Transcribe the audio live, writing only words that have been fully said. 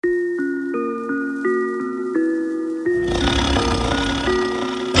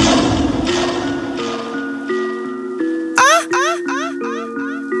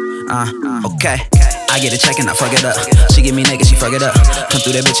Okay. I get a check and I fuck it up. She give me naked, she fuck it up. Come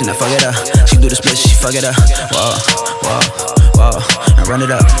through that bitch and I fuck it up. She do the split, she fuck it up. Whoa, whoa, whoa. And run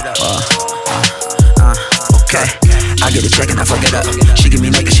it up. Whoa, okay. I get a check and I fuck it up. She give me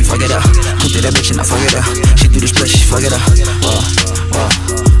naked, she fuck it up. Come through that bitch and I fuck it up. She do the split, she fuck it up. Whoa, whoa,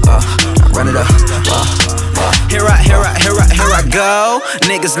 whoa. Run it up. Whoa, whoa. Here I go.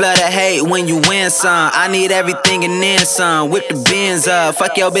 Niggas love to hate when you win some. I need everything and then some. Whip the Benz up.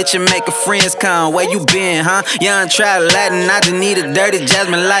 Fuck your bitch and make her friends come. Where you been, huh? Young trap Latin. I just need a dirty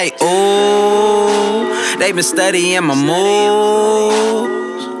jasmine light. Ooh, they been studying my moves.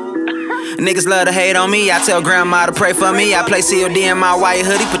 Niggas love to hate on me. I tell grandma to pray for me. I play COD in my white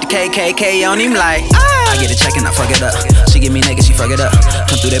hoodie. Put the KKK on him like I get a check and I fuck it up. She get me naked, she fuck it up.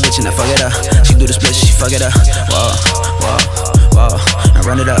 Come through that bitch and I fuck it up. She do the split, she fuck it up. Whoa, whoa, whoa. And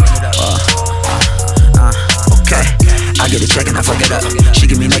run it up. Whoa, okay. I get a check and I fuck it up. She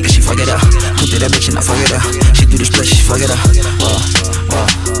get me naked, she fuck it up. Come through that bitch and I fuck it up. She do the split, she fuck it up. Whoa, whoa,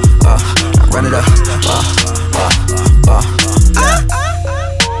 whoa. Run it up. Whoa, whoa, whoa.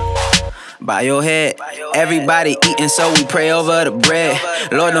 By your head, everybody eating, so we pray over the bread.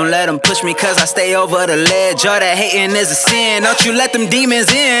 Lord, don't let them push me, cause I stay over the ledge. All that hating is a sin, don't you let them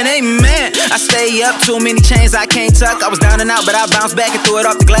demons in, amen. I stay up, too many chains I can't tuck. I was down and out, but I bounced back and threw it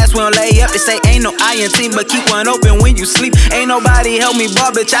off the glass, we don't lay up. They say ain't no I in team, but keep one open when you sleep. Ain't nobody help me,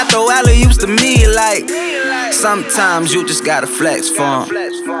 ball, bitch, I throw alley-oops to me like sometimes you just gotta flex for 'em.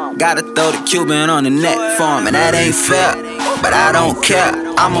 Gotta throw the Cuban on the neck for 'em, and that ain't fair, but I don't care.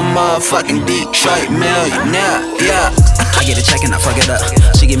 I'm a motherfucking Detroit millionaire, yeah. I get a check and I fuck it up.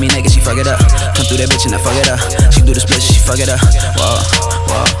 She get me naked, she fuck it up. Come through that bitch and I fuck it up. She do the split, she fuck it up. Whoa,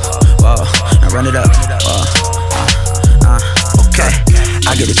 whoa, whoa. And run it up. Whoa, okay.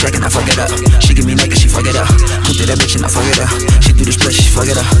 I get a check and I fuck it up. She get me naked, she fuck it up. Come through that bitch and I fuck it up. She do the split, she fuck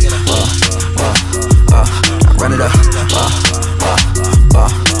it up. Whoa, whoa, whoa. Run it up. Whoa, whoa, whoa.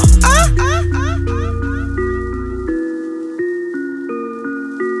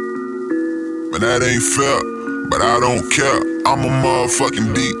 But that ain't fair, but I don't care. I'm a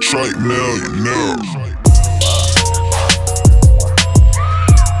motherfucking Detroit millionaire.